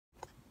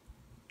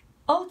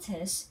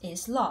Otis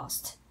is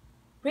Lost,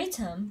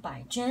 written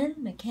by Jen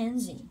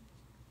Mackenzie,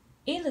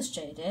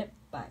 illustrated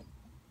by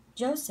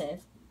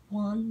Joseph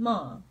Won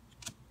Ma,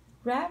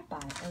 read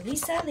by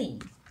Elisa Lee.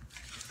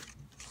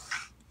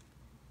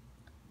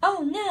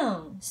 "Oh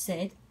no,"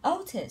 said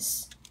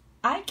Otis.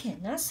 "I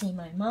cannot see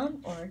my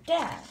mom or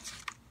dad."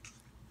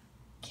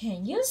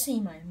 "Can you see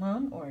my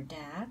mom or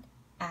dad?"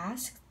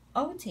 asked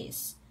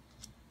Otis.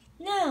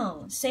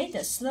 "No," said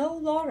the slow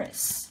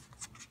loris.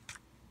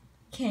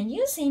 "Can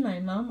you see my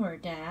mom or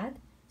dad?"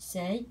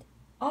 said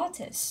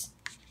Otis.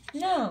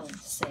 "No,"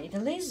 said the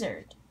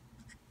lizard.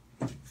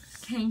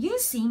 "Can you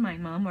see my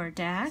mom or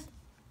dad?"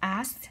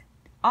 asked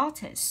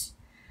Otis.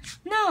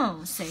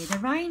 "No," said the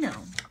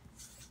rhino.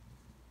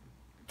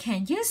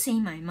 "Can you see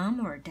my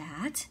mom or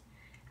dad?"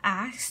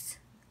 asked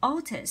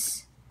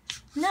Otis.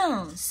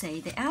 "No,"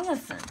 said the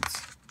elephant.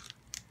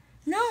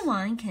 "No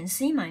one can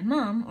see my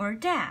mom or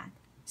dad,"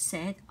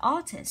 said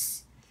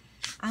Otis.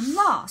 "I'm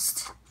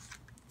lost."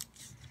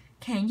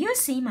 "Can you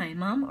see my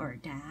mom or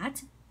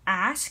dad?"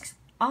 asked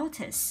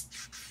Otis.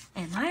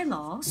 "Am I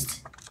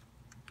lost?"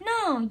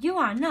 "No, you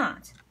are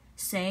not,"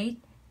 said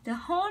the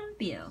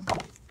hornbill.